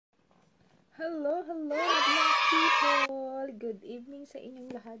Hello, mga people! Good evening sa inyong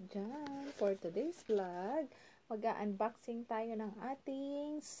lahat dyan. For today's vlog, mag-unboxing tayo ng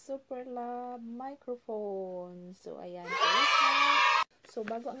ating Super Lab microphone. So, ayan po siya. So,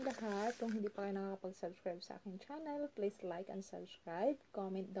 bago ang lahat, kung hindi pa kayo nakakapag-subscribe sa aking channel, please like and subscribe.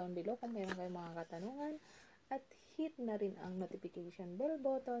 Comment down below kung meron kayong mga katanungan. At hit na rin ang notification bell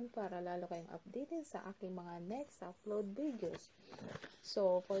button para lalo kayong updated sa aking mga next upload videos.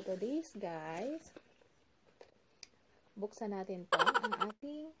 So, for today's guys, buksan natin po ang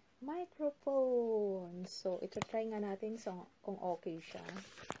ating microphone. So, ito try nga natin kung okay siya.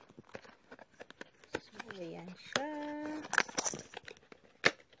 So, ayan siya.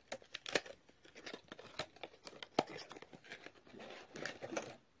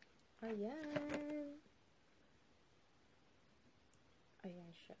 Ayan.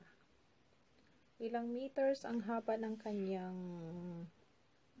 Ayan siya. Ilang meters ang haba ng kanyang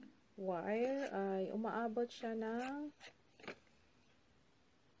wire ay umaabot siya ng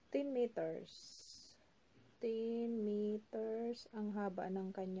 10 meters. 10 meters ang haba ng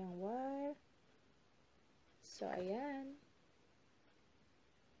kanyang wire. So, ayan.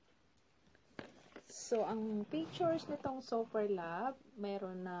 So, ang features nitong Super Lab,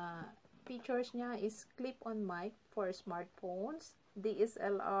 meron na features niya is clip-on mic for smartphones,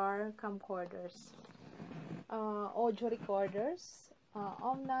 DSLR camcorders, audio recorders,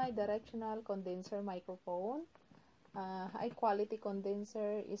 omnidirectional condenser microphone, high quality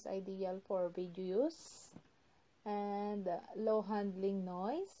condenser is ideal for video use, and low handling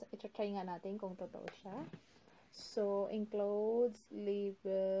noise. Ito try nga natin kung totoo siya. So, includes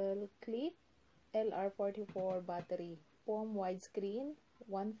label clip, LR44 battery, foam widescreen,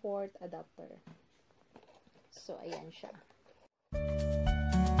 1/4 adapter. So, ayan siya.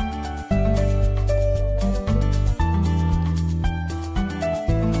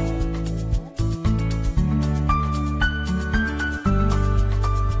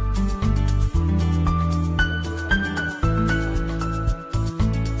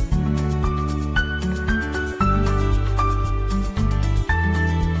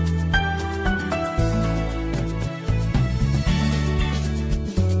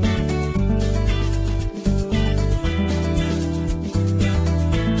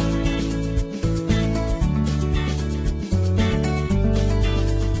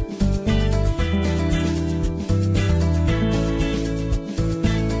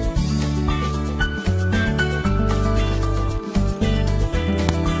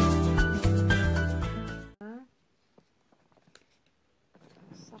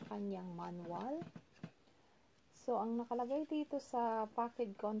 Kanyang manual. So, ang nakalagay dito sa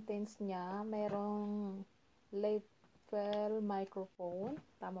package contents niya, merong lapel microphone.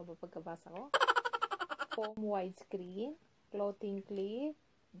 Tama ba pagkabasa ko? Foam widescreen, clothing clip,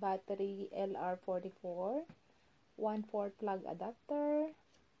 battery LR44, 1/4 plug adapter.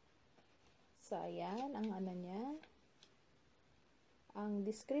 So, ayan, ang ano niya. Ang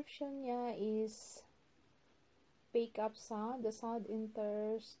description niya is pick up sound. The sound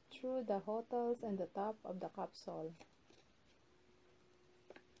enters through the hotels and the top of the capsule.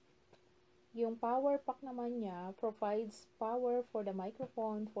 Yung power pack naman niya provides power for the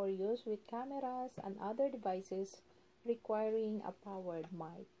microphone for use with cameras and other devices requiring a powered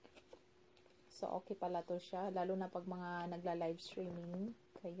mic. So, okay pala to siya. Lalo na pag mga nagla-live streaming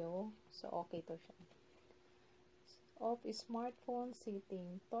kayo. So, okay to siya. Off smartphone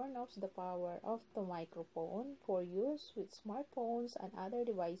setting. Turn off the power of the microphone for use with smartphones and other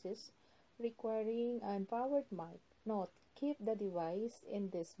devices requiring an powered mic. Note, keep the device in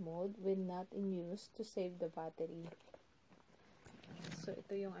this mode when not in use to save the battery. So,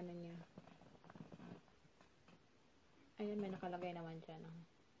 ito yung ano niya. Ayun, may nakalagay naman dyan.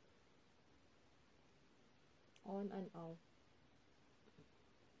 On and off.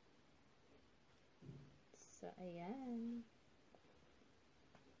 So, ayan.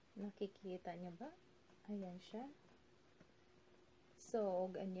 Nakikita nyo ba? Ayan siya. So,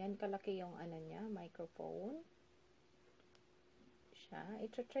 ganyan kalaki yung ano niya, microphone. Siya.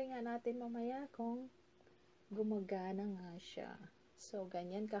 I-try nga natin mamaya kung gumagana nga siya. So,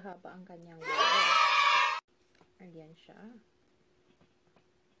 ganyan kahaba ang kanyang wire. Ayan siya.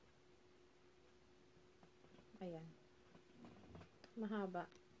 Ayan. Mahaba.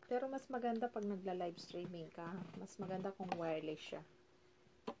 Pero mas maganda pag nagla-live streaming ka. Mas maganda kung wireless siya.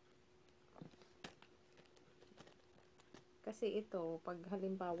 Kasi ito, pag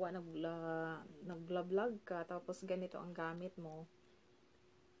halimbawa nagla-vlog ka, tapos ganito ang gamit mo,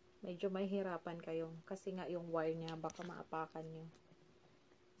 medyo mahihirapan kayo. Kasi nga yung wire niya, baka maapakan nyo.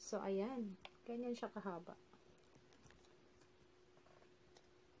 So, ayan. Ganyan siya kahaba.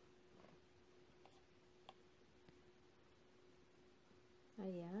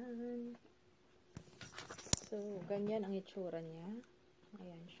 Ayan. So, ganyan ang itsura niya.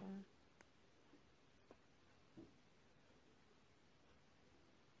 Ayan siya.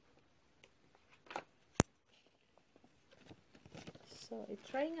 So,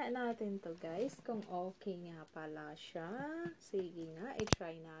 i-try nga natin to guys, kung okay nga pala siya. Sige nga,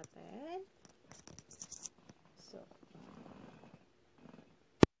 i-try natin.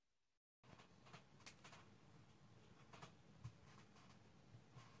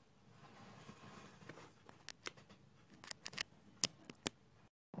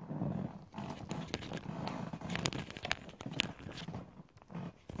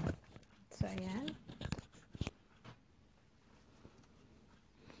 So, ayan.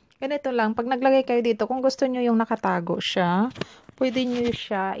 Ganito lang, pag naglagay kayo dito, kung gusto nyo yung nakatago siya, pwede nyo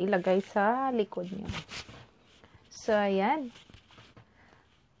siya ilagay sa likod nyo. So, ayan.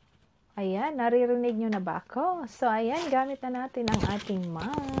 Ayan, naririnig nyo na ba ako? So, ayan, gamit na natin ang ating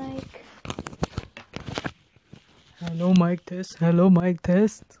mic. Hello, mic test. Hello, mic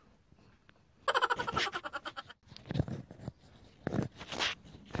test.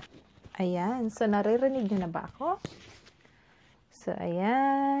 Ayan, so naririnig nyo na ba ako? So,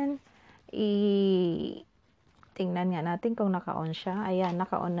 ayan. Tingnan nga natin kung naka-on siya. Ayan,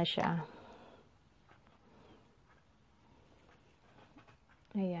 naka-on na siya.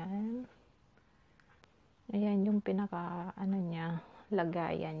 Ayan. Ayan yung pinaka, niya,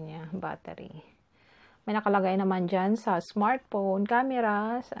 lagayan niya, battery. May nakalagay naman dyan sa smartphone,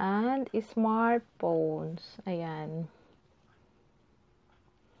 cameras, and smartphones. Ayan.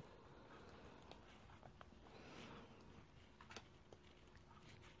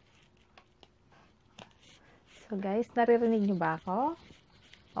 So guys, naririnig nyo ba ako?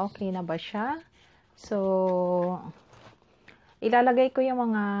 Okay na ba siya? So, ilalagay ko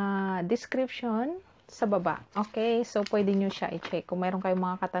yung mga description sa baba. Okay? So, pwede nyo siya i-check. Kung mayroon kayong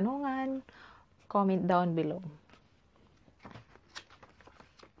mga katanungan, comment down below.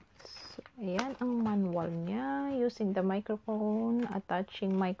 So, ayan ang manual niya. Using the microphone,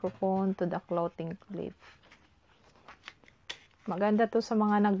 attaching microphone to the clothing clip. Maganda to sa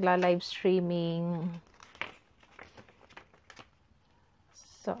mga nagla-live streaming.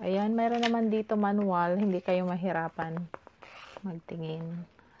 So, ayan, mayroon naman dito manual, hindi kayo mahirapan magtingin.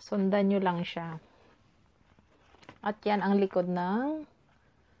 Sundan nyo lang siya. At yan ang likod ng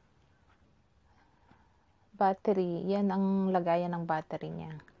battery. Yan ang lagayan ng battery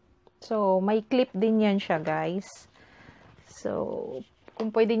niya. So, may clip din yan siya, guys. So,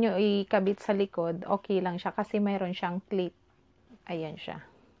 kung pwede nyo ikabit sa likod, okay lang siya kasi mayroon siyang clip. Ayan siya.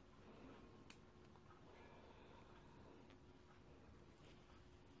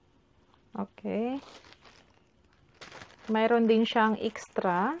 Okay. Mayroon din siyang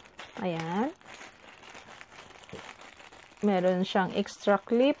extra. Ayan. Meron siyang extra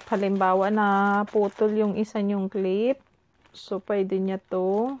clip. Halimbawa na putol yung isa nyong clip. So, pwede niya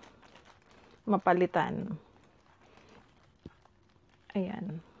to mapalitan.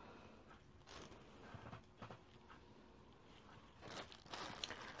 Ayan.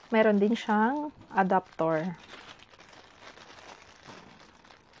 Meron din siyang adapter.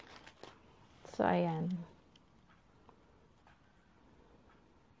 So, ayan.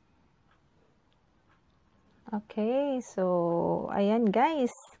 Okay, so, ayan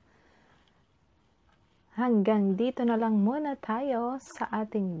guys. Hanggang dito na lang muna tayo sa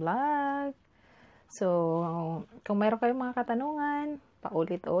ating vlog. So, kung mayroon kayong mga katanungan,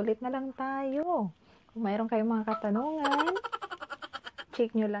 paulit-ulit na lang tayo. Kung mayroon kayong mga katanungan,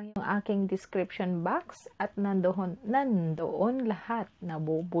 check nyo lang yung aking description box at nandoon lahat,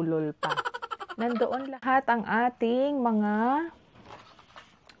 nabubulol pa. Nandoon lahat ang ating mga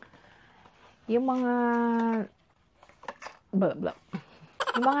yung mga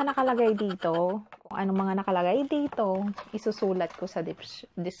nakalagay dito, kung anong mga nakalagay dito, isusulat ko sa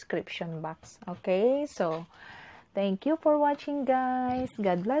description box. Okay? So, thank you for watching guys.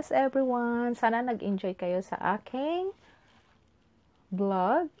 God bless everyone. Sana nag-enjoy kayo sa aking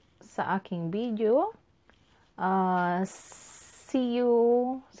vlog, sa aking video. See you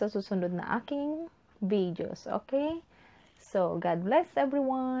sa susunod na aking videos. Okay? So, God bless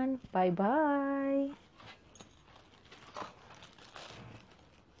everyone. Bye-bye.